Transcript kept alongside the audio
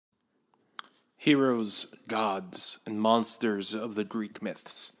Heroes, gods, and monsters of the Greek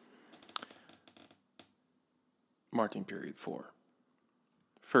myths. Marking period 4.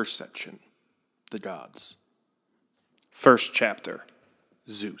 First section, the gods. First chapter,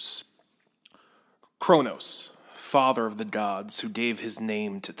 Zeus. Kronos, father of the gods who gave his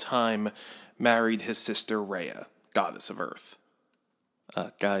name to time, married his sister Rhea, goddess of earth.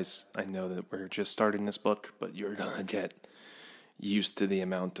 Guys, I know that we're just starting this book, but you're gonna get used to the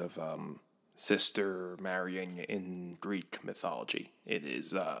amount of sister marrying in Greek mythology. It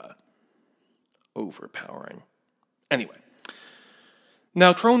is overpowering. Anyway,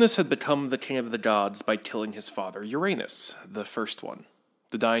 now Cronus had become the king of the gods by killing his father Uranus, the first one.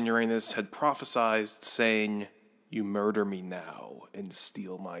 The dying Uranus had prophesied, saying, "You murder me now and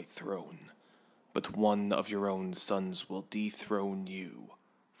steal my throne, but one of your own sons will dethrone you,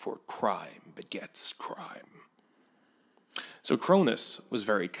 for crime begets crime." So Cronus was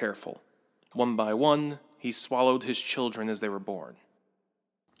very careful. One by one, he swallowed his children as they were born.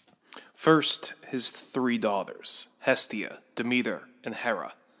 First, his 3 daughters, Hestia, Demeter, and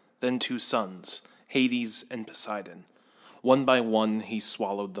Hera, then 2 sons, Hades and Poseidon. One by one, he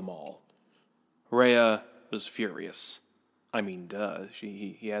swallowed them all. Rhea was furious. I mean,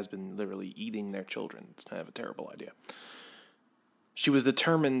 he has been literally eating their children. It's kind of a terrible idea. She was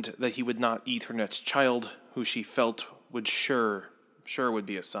determined that he would not eat her next child, who she felt would sure would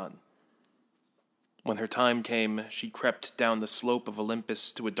be a son. When her time came, she crept down the slope of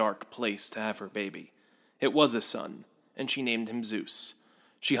Olympus to a dark place to have her baby. It was a son, and she named him Zeus.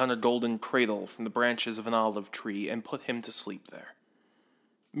 She hung a golden cradle from the branches of an olive tree and put him to sleep there.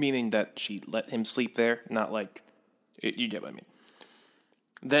 Meaning that she let him sleep there, not like... You get what I mean.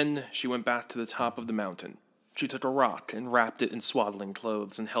 Then she went back to the top of the mountain. She took a rock and wrapped it in swaddling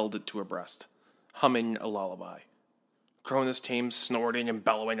clothes and held it to her breast, humming a lullaby. Cronus came snorting and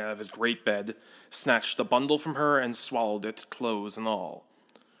bellowing out of his great bed, snatched the bundle from her, and swallowed it, clothes and all.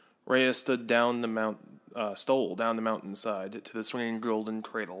 Rhea stole down the mountainside to the swinging golden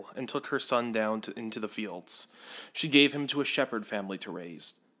cradle, and took her son down into the fields. She gave him to a shepherd family to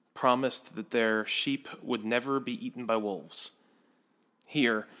raise, promised that their sheep would never be eaten by wolves.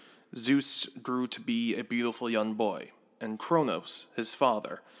 Here, Zeus grew to be a beautiful young boy, and Kronos, his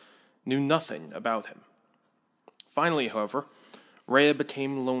father, knew nothing about him. Finally, however, Rhea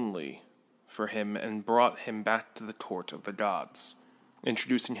became lonely for him and brought him back to the court of the gods,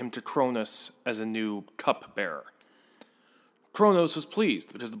 introducing him to Cronus as a new cup-bearer. Kronos was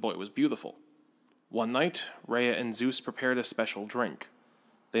pleased because the boy was beautiful. One night, Rhea and Zeus prepared a special drink.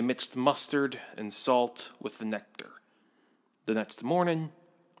 They mixed mustard and salt with the nectar. The next morning,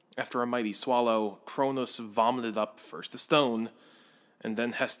 after a mighty swallow, Kronos vomited up first a stone, and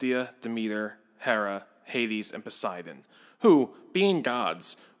then Hestia, Demeter, Hera, Hades, and Poseidon, who, being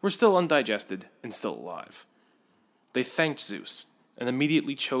gods, were still undigested and still alive. They thanked Zeus and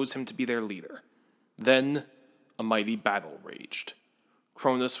immediately chose him to be their leader. Then, a mighty battle raged.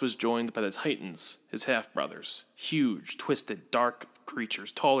 Cronus was joined by the Titans, his half-brothers, huge, twisted, dark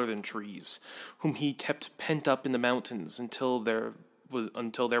creatures taller than trees, whom he kept pent up in the mountains until there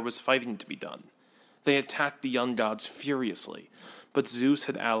was fighting to be done. They attacked the young gods furiously, but Zeus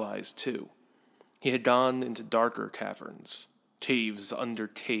had allies too. He had gone into darker caverns, caves under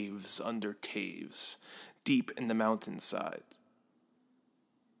caves under caves, deep in the mountainside,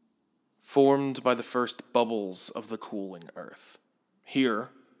 formed by the first bubbles of the cooling earth. Here,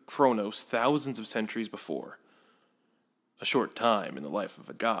 Kronos, thousands of centuries before, a short time in the life of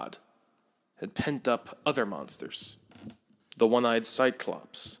a god, had pent up other monsters, the one-eyed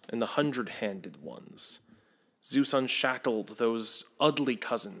Cyclops and the 100-handed ones. Zeus unshackled those ugly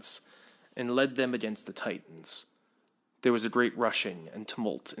cousins and led them against the Titans. There was a great rushing and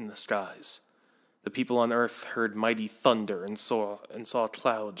tumult in the skies. The people on earth heard mighty thunder and saw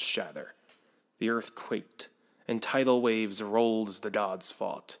clouds shatter. The earth quaked, and tidal waves rolled as the gods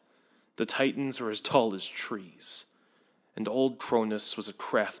fought. The Titans were as tall as trees, and old Cronus was a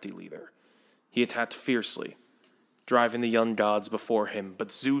crafty leader. He attacked fiercely, driving the young gods before him,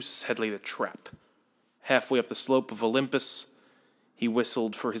 but Zeus had laid a trap. Halfway up the slope of Olympus, he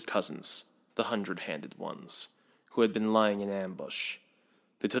whistled for his cousins, the 100-handed ones, who had been lying in ambush.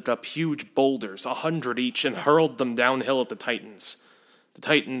 They took up huge boulders, 100 each, and hurled them downhill at the Titans. The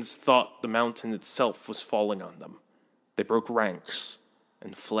Titans thought the mountain itself was falling on them. They broke ranks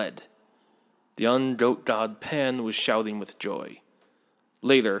and fled. The young goat god Pan was shouting with joy.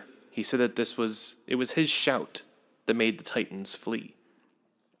 Later, he said that it was his shout that made the Titans flee.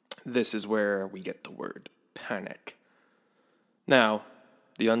 This is where we get the word panic. Now,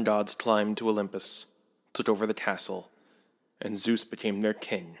 the ungods climbed to Olympus, took over the castle, and Zeus became their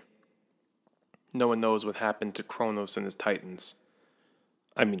king. No one knows what happened to Kronos and his titans.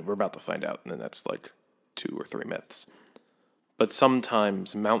 I mean, we're about to find out, and then that's like 2 or 3 myths. But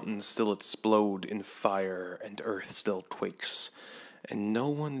sometimes mountains still explode in fire and earth still quakes, and no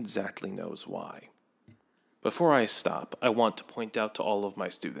one exactly knows why. Before I stop, I want to point out to all of my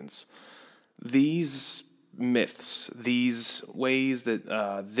students, these myths, these ways that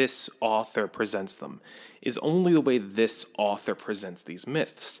this author presents them, is only the way this author presents these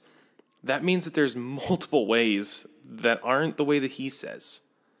myths. That means that there's multiple ways that aren't the way that he says,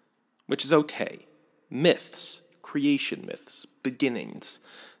 which is okay. Myths, creation myths, beginnings,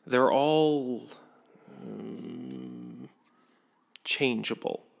 they're all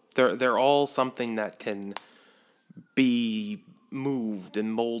changeable. They're all something that can be moved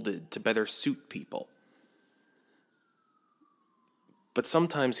and molded to better suit people. But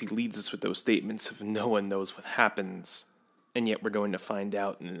sometimes he leads us with those statements of no one knows what happens, and yet we're going to find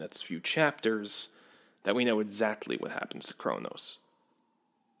out in the next few chapters that we know exactly what happens to Kronos.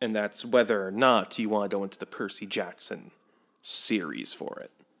 And that's whether or not you want to go into the Percy Jackson series for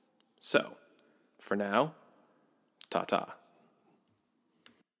it. So, for now, ta-ta.